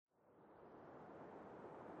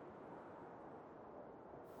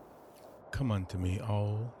Come unto me,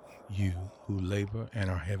 all you who labor and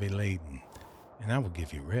are heavy laden, and I will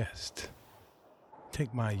give you rest.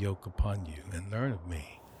 Take my yoke upon you and learn of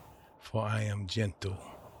me, for I am gentle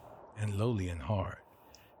and lowly in heart,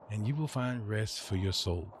 and you will find rest for your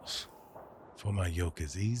souls. For my yoke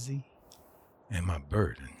is easy and my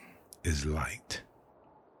burden is light.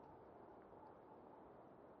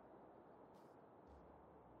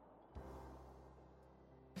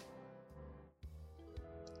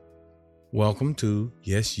 Welcome to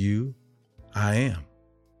Yes You, I Am.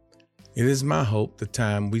 It is my hope the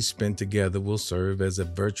time we spend together will serve as a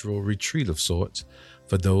virtual retreat of sorts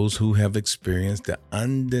for those who have experienced the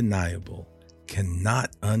undeniable,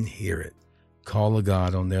 cannot unhear it, call of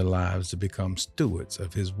God on their lives to become stewards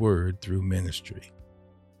of His Word through ministry.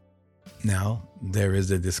 Now, there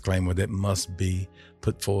is a disclaimer that must be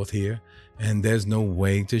put forth here, and there's no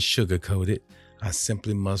way to sugarcoat it. I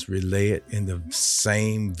simply must relay it in the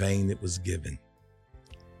same vein it was given.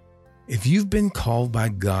 If you've been called by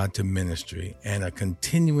God to ministry and are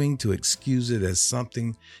continuing to excuse it as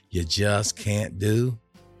something you just can't do,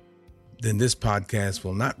 then this podcast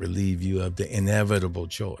will not relieve you of the inevitable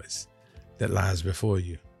choice that lies before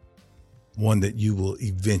you, one that you will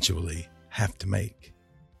eventually have to make.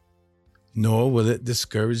 Nor will it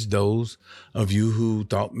discourage those of you who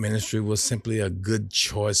thought ministry was simply a good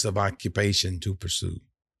choice of occupation to pursue.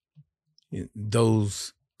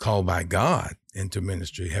 Those called by God into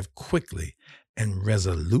ministry have quickly and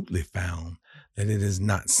resolutely found that it is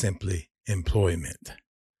not simply employment.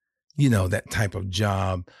 You know, that type of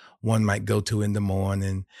job one might go to in the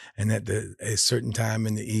morning, and at a certain time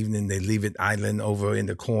in the evening, they leave it idling over in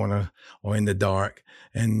the corner or in the dark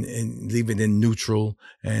and leave it in neutral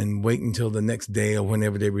and wait until the next day or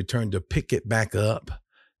whenever they return to pick it back up.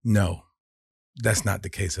 No, that's not the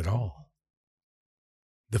case at all.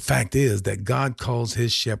 The fact is that God calls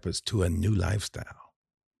His shepherds to a new lifestyle,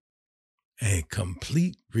 a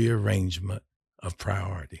complete rearrangement of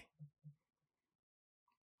priority.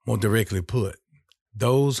 More directly put,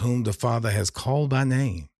 those whom the Father has called by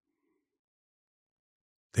name,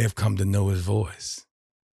 they have come to know His voice,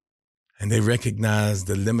 and they recognize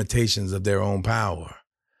the limitations of their own power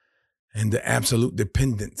and the absolute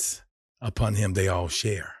dependence upon Him they all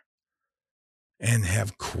share, and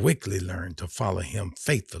have quickly learned to follow Him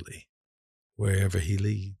faithfully wherever He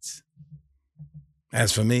leads.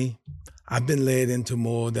 As for me, I've been led into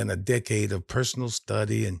more than a decade of personal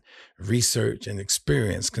study and research and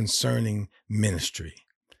experience concerning ministry.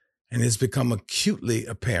 And it's become acutely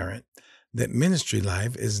apparent that ministry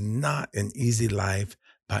life is not an easy life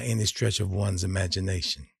by any stretch of one's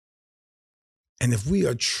imagination. And if we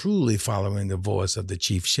are truly following the voice of the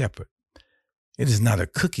chief shepherd, it is not a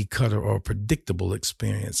cookie cutter or predictable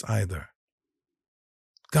experience either.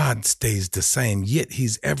 God stays the same, yet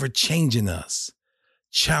He's ever changing us,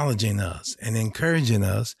 challenging us, and encouraging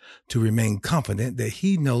us to remain confident that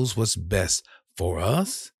He knows what's best for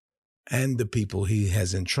us and the people He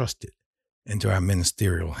has entrusted into our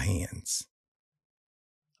ministerial hands.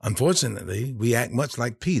 Unfortunately, we act much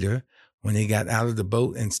like Peter when he got out of the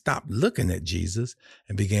boat and stopped looking at Jesus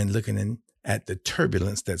and began looking at the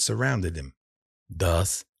turbulence that surrounded him.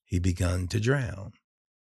 Thus, he began to drown.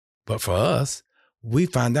 But for us, we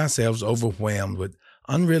find ourselves overwhelmed with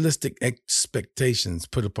unrealistic expectations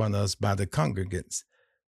put upon us by the congregants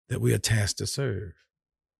that we are tasked to serve.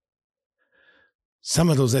 Some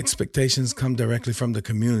of those expectations come directly from the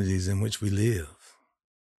communities in which we live,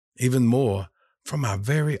 even more from our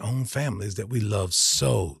very own families that we love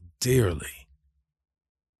so dearly.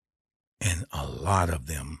 And a lot of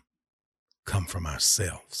them come from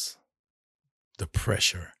ourselves, the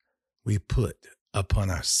pressure we put upon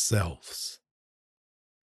ourselves.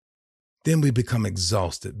 Then we become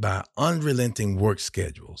exhausted by unrelenting work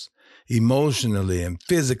schedules, emotionally and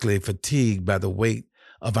physically fatigued by the weight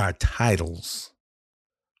of our titles.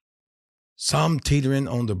 Some teetering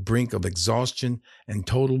on the brink of exhaustion and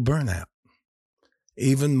total burnout.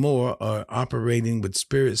 Even more are operating with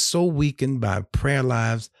spirits so weakened by prayer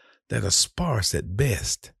lives that are sparse at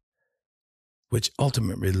best, which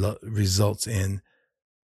ultimately results in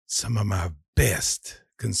some of my best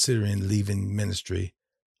considering leaving ministry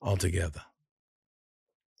altogether.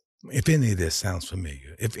 If any of this sounds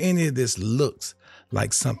familiar, if any of this looks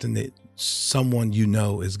like something that someone you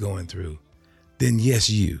know is going through, then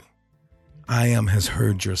yes, I Am has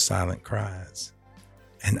heard your silent cries.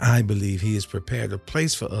 And I believe He has prepared a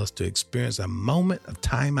place for us to experience a moment of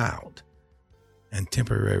time out and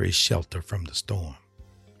temporary shelter from the storm.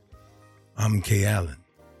 I'm Kay Allen.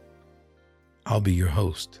 I'll be your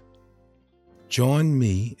host. Join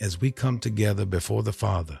me as we come together before the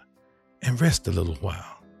Father and rest a little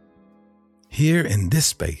while Here in this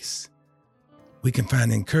space, we can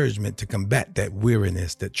find encouragement to combat that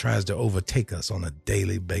weariness that tries to overtake us on a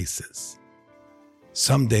daily basis.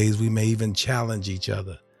 Some days we may even challenge each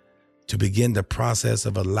other to begin the process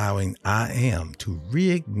of allowing I Am to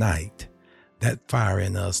reignite that fire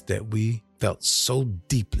in us that we felt so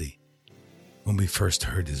deeply when we first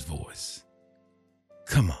heard his voice.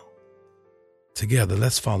 Come on. Together,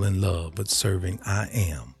 let's fall in love with serving I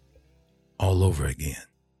Am all over again.